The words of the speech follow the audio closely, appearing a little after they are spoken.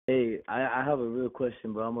I have a real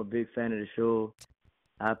question, bro. I'm a big fan of the show.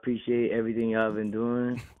 I appreciate everything y'all been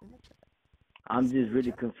doing. I'm just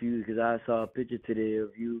really confused because I saw a picture today of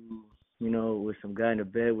you, you know, with some guy in the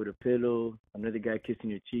bed with a pillow, another guy kissing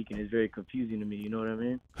your cheek, and it's very confusing to me. You know what I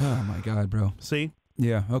mean? Oh my God, bro. See?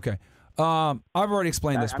 Yeah. Okay. I've already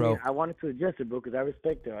explained this, bro. I mean, I wanted to address it, bro, because I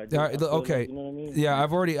respect her. Okay. Like, you know what I mean? Yeah,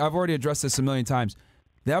 I've already addressed this a million times.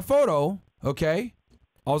 That photo, okay?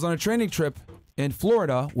 I was on a training trip in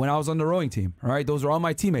Florida when I was on the rowing team. All right, those are all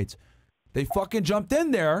my teammates. They fucking jumped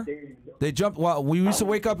in there. They jumped. Well, we used to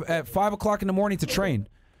wake up at 5 o'clock in the morning to train.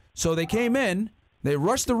 So they came in. They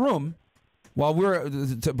rushed the room while we were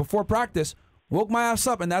before practice. Woke my ass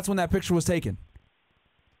up, and that's when that picture was taken.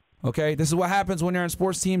 Okay, this is what happens when you're in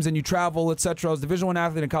sports teams and you travel, etc. I was a Division I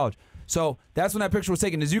athlete in college. So that's when that picture was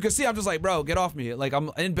taken. As you can see, I'm just like, bro, get off me. Like,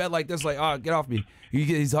 I'm in bed like this, like, get off me.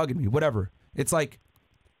 He's hugging me, whatever. It's like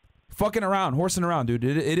fucking around, horsing around, dude.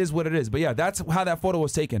 It is what it is. But yeah, that's how that photo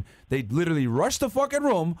was taken. They literally rushed the fucking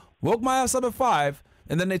room, woke my ass up at 5,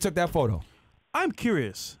 and then they took that photo. I'm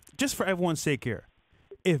curious, just for everyone's sake here,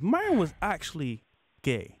 if Myron was actually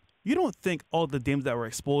gay, you don't think all the dames that were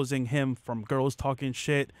exposing him, from girls talking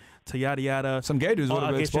shit to yada yada, some gay dudes would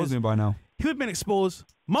have been exposing him by now. He would have been exposed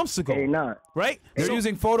months ago. Hey, nah. Right? They're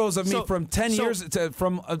using photos of me from 10 years to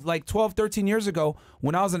from like 12, 13 years ago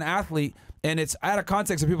when I was an athlete, and it's out of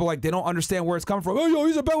context, and people like, they don't understand where it's coming from. Oh, yo,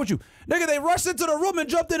 he's in bed with you. Nigga, they rushed into the room and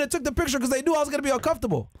jumped in and took the picture because they knew I was going to be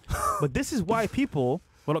uncomfortable. But this is why people,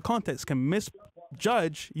 without context, can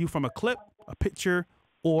misjudge you from a clip, a picture,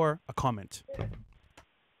 or a comment.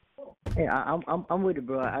 Hey, I'm with it,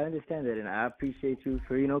 bro. I understand that, and I appreciate you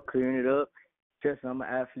for, you know, clearing it up. Trust me, I'm an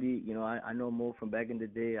athlete. You know, I know more from back in the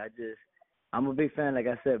day. I'm a big fan, like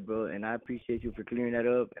I said, bro, and I appreciate you for clearing that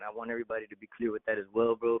up, and I want everybody to be clear with that as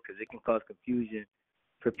well, bro, because it can cause confusion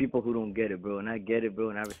for people who don't get it, bro, and I get it, bro,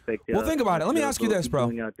 and I respect it. Well, think about it. Let me ask you this,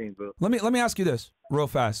 bro. Let me ask you this real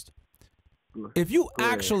fast. If you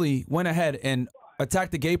actually went ahead and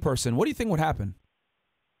attacked a gay person, what do you think would happen?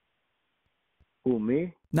 Who,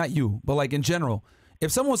 me? Not you, but like in general.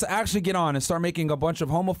 If someone was to actually get on and start making a bunch of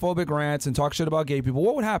homophobic rants and talk shit about gay people,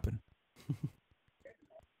 what would happen?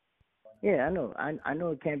 Yeah, I know. I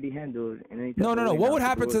know it can't be handled. No. What would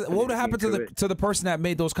happen to the person that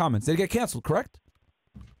made those comments? They'd get canceled, correct?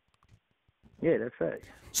 Yeah, that's right.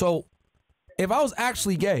 So, if I was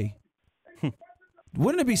actually gay,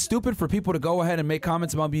 wouldn't it be stupid for people to go ahead and make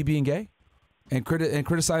comments about me being gay and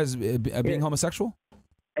criticize being homosexual?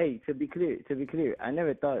 Hey, to be clear, I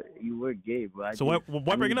never thought you were gay, bro. So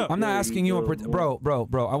why bring it up? I'm not asking you, bro.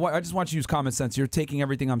 I just want you to use common sense. You're taking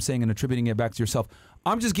everything I'm saying and attributing it back to yourself.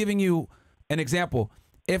 I'm just giving you an example.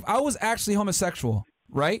 If I was actually homosexual,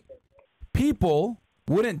 right? People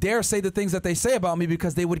wouldn't dare say the things that they say about me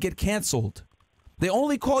because they would get canceled. They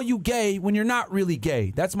only call you gay when you're not really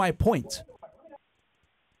gay. That's my point.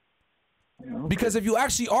 Okay. Because if you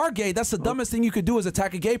actually are gay, that's the dumbest thing you could do is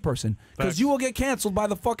attack a gay person. Because you will get canceled by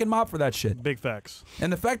the fucking mob for that shit. Big facts.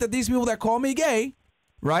 And the fact that these people that call me gay,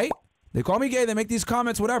 right? They call me gay, they make these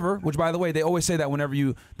comments, whatever, which by the way, they always say that whenever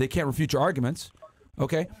they can't refute your arguments.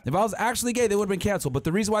 Okay? If I was actually gay, they would have been canceled. But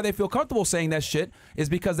the reason why they feel comfortable saying that shit is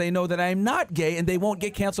because they know that I'm not gay and they won't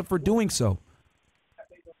get canceled for doing so.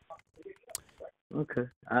 Okay.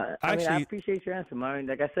 I mean, I appreciate your answer, Myron.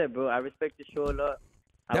 Like I said, bro, I respect the show a lot.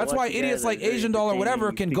 That's why idiots like Asian Doll or whatever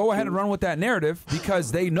can go ahead and run with that narrative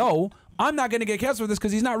because they know I'm not going to get canceled for this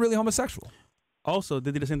because he's not really homosexual. Also,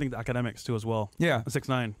 they did the same thing to academics too as well. Yeah.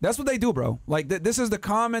 6ix9ine. That's what they do, bro. Like this is the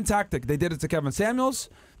common tactic. They did it to Kevin Samuels.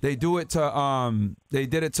 They do it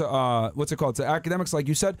to what's it called? To academics, like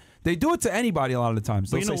you said. They do it to anybody a lot of the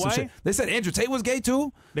times. But you know why? Shit. They said Andrew Tate was gay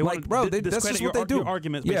too. They like, bro, that's just what they do. Your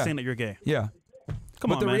arguments by saying that you're gay. Yeah.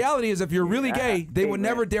 Come on, but the reality is, if you're really gay, they would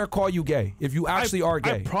never dare call you gay if you actually are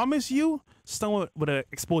gay. I promise you, someone would have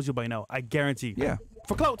exposed you by now. I guarantee. Yeah.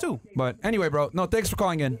 For clout too. But anyway, bro. No, thanks for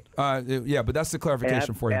calling in. Yeah, but that's the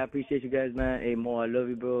clarification for you. I appreciate you guys, man. Hey, Mo, I love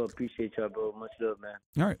you, bro. Appreciate y'all, bro. Much love, man.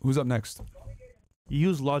 All right, who's up next?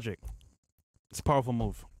 Use logic. It's a powerful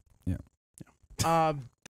move. Yeah.